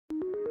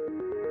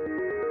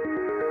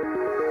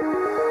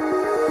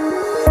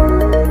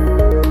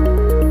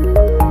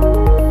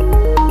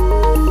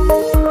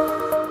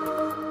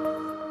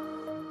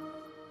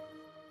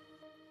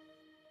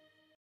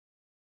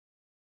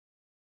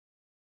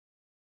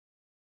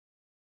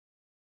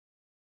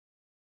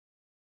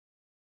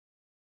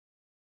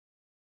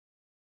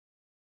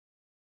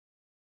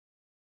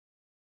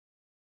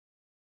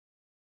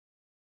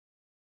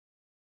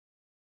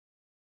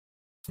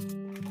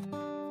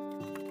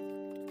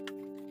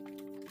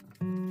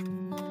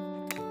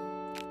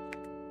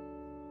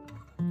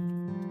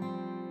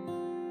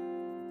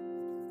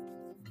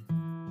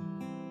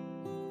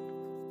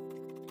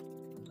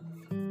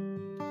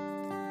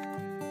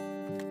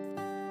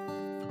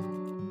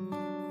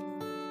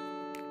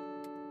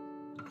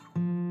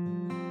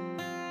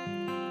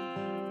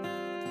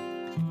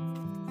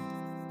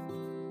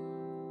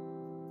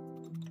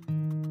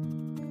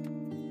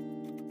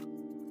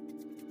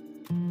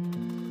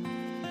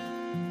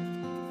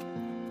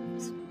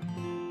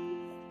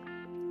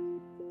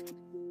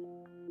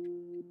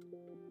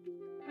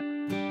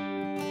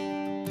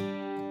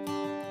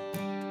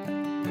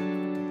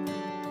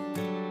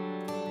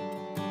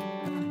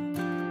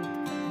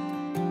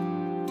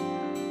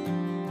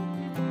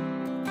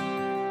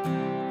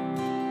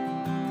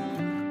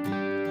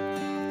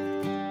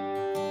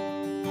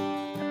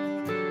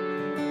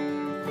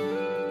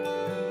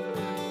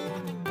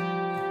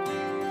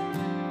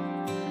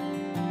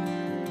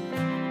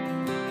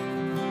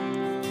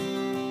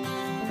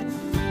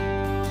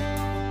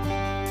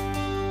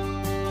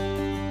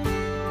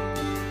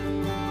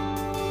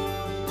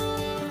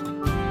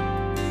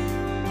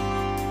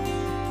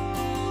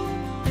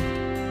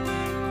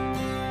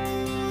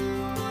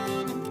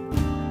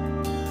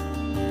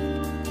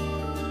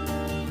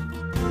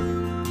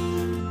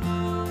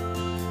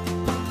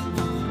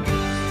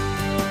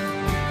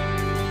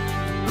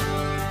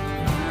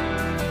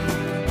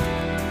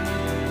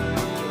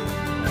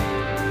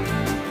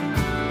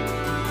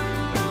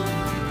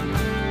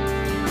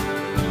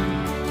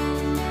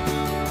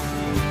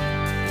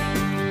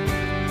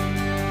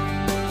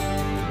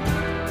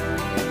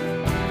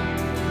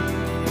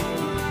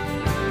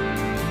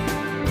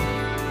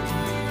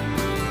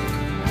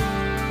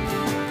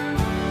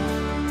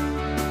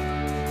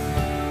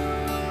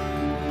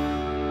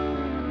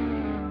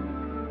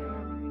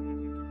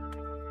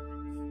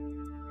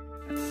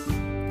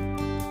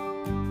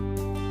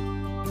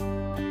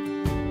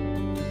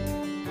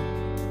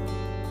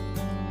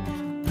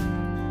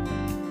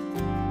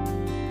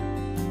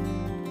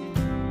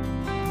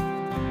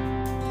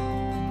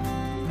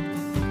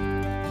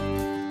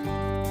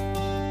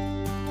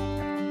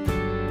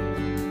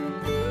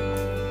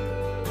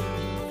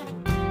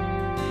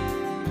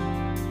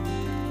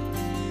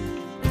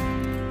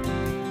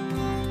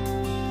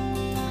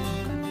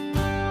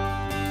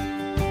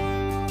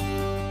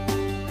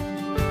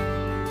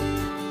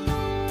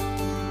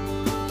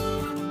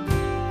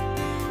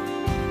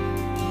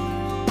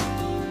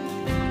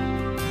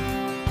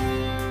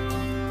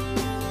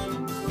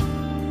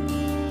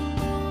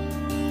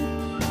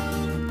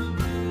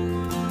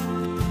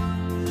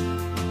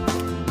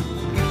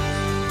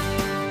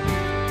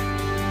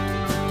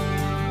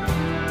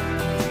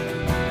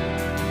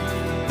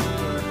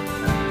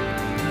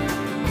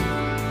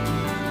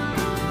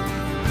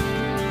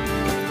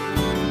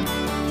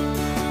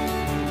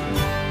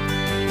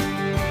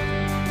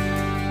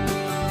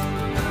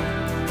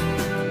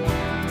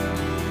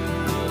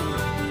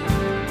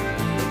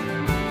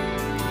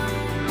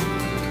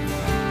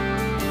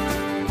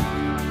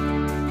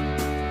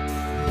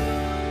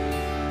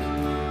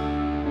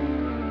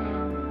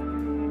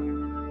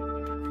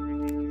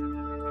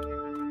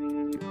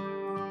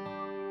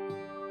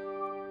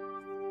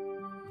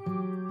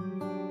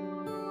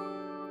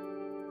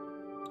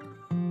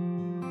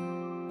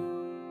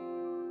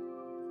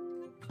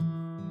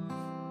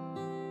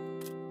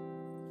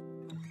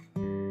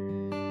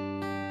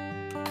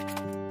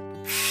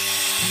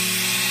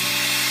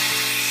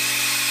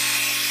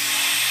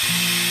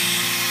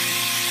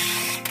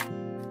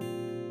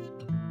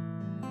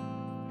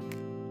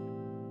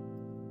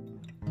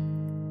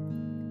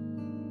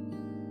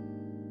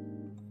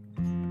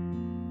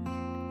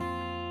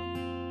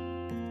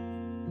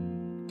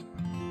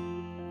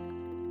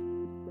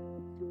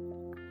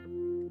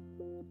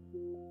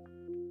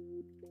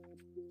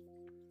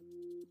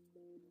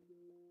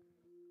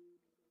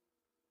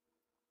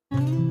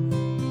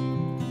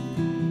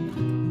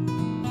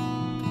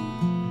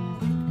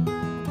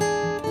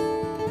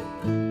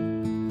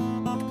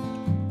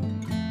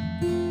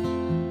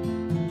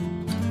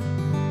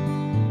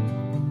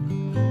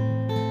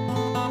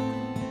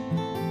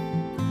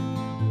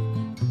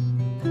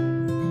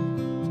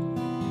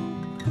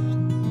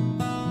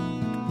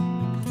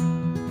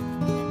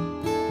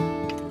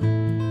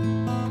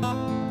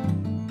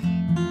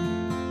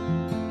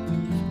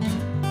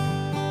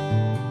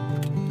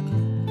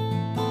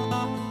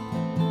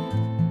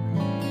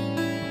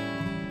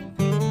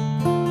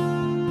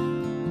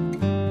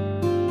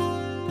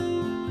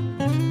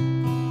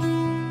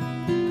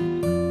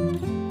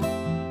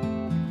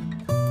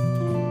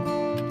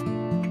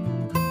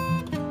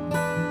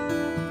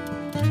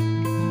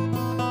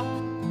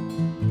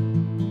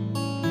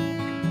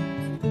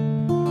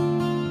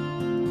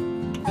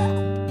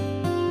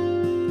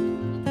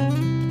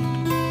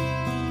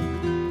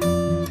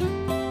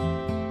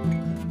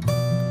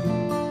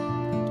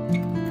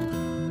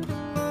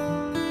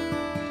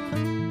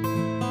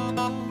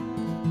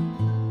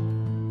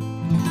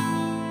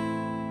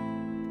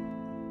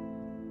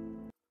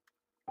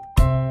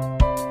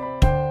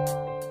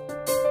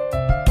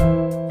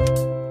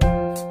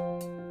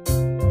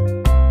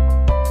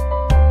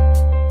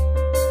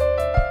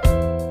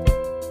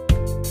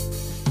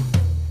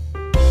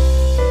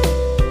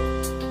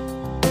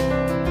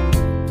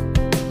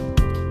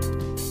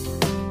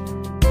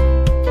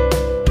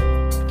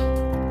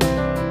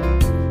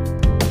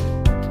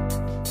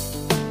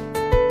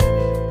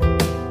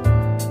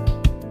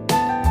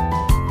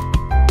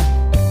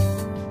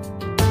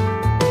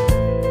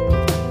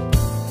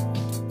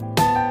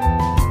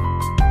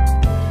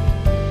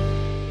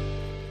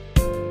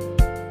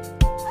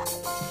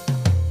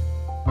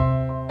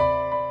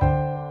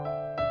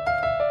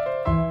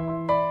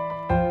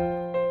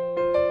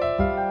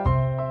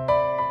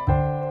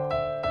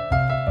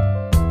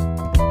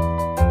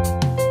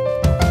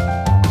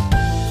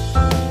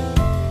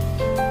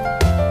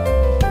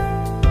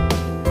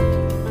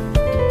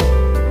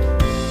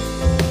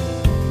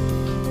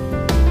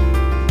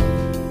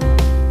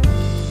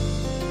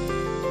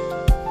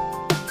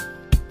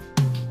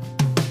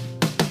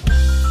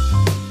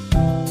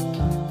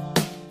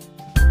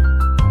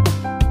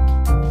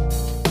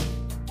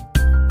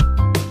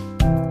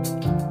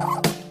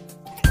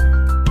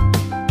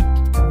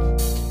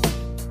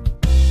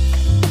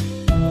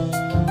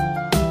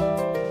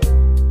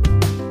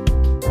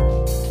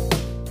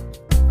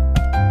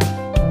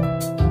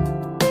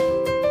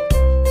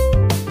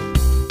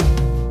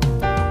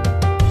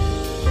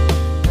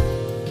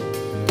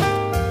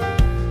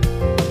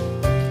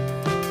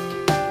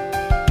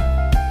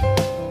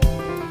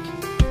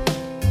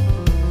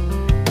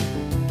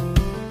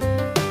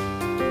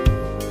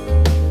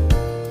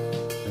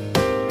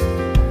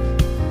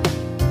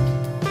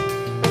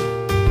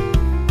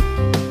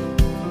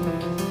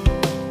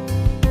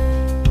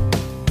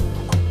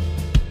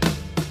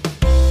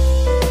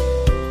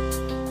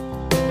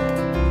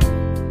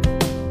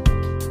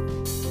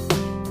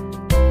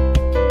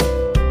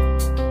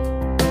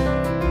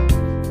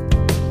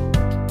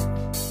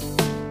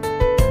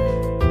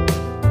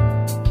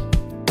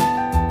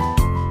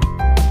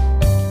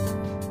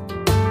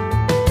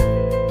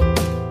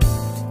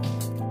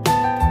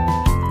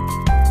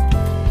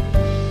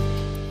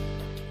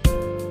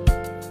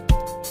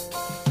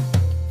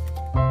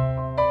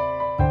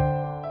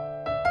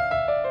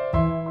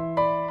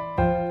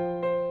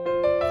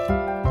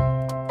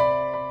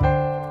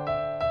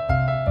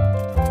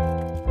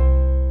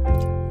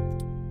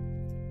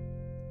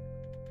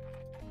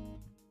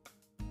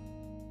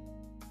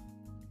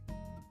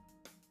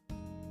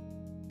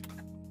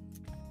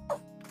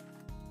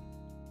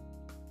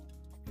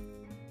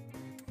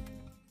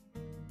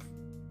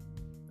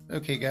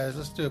Okay guys,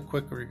 let's do a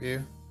quick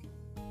review.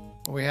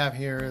 What we have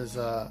here is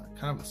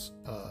kind of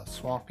a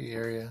swampy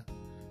area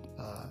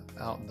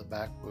out in the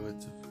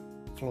backwoods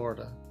of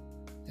Florida,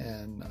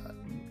 and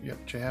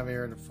what you have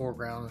here in the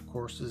foreground, of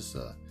course, is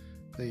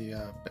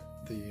the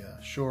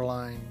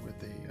shoreline with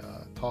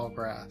the tall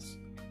grass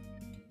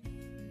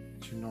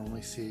that you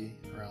normally see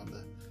around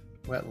the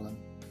wetland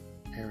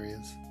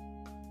areas.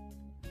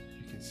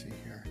 You can see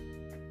here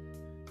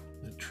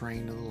the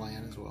terrain of the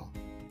land as well.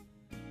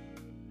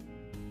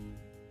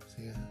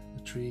 See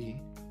the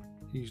tree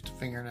used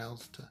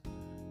fingernails to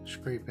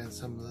scrape in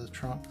some of the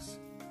trunks.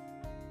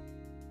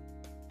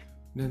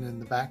 And then in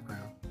the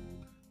background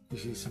you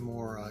see some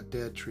more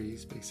dead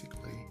trees,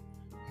 basically,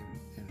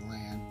 and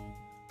land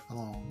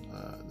along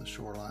the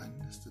shoreline.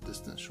 It's the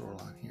distant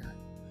shoreline here,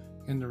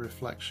 and the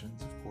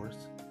reflections, of course.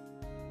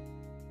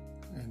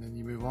 And then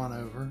you move on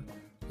over,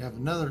 you have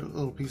another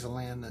little piece of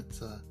land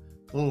that's a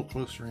little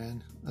closer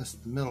in. That's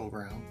the middle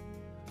ground.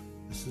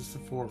 This is the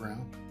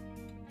foreground,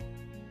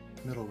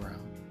 middle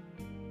ground,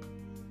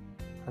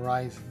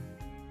 horizon,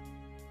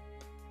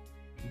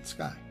 and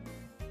sky.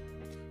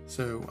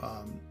 So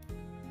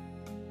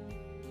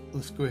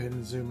let's go ahead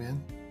and zoom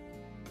in.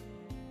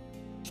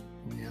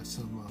 We have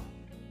some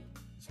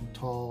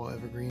tall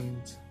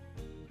evergreens,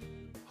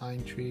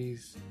 pine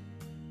trees,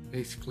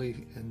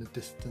 basically in the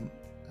distant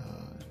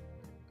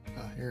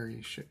area.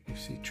 You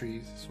see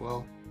trees as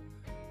well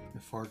in the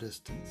far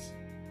distance,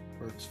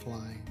 birds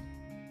flying.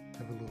 You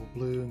have a little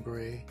blue and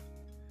gray,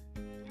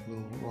 a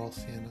little raw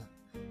sienna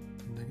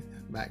in the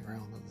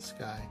background of the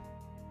sky.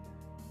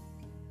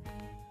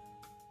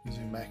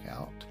 Zoom back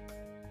out.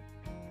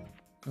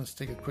 Let's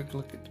take a quick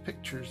look at the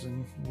pictures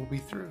and we'll be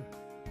through.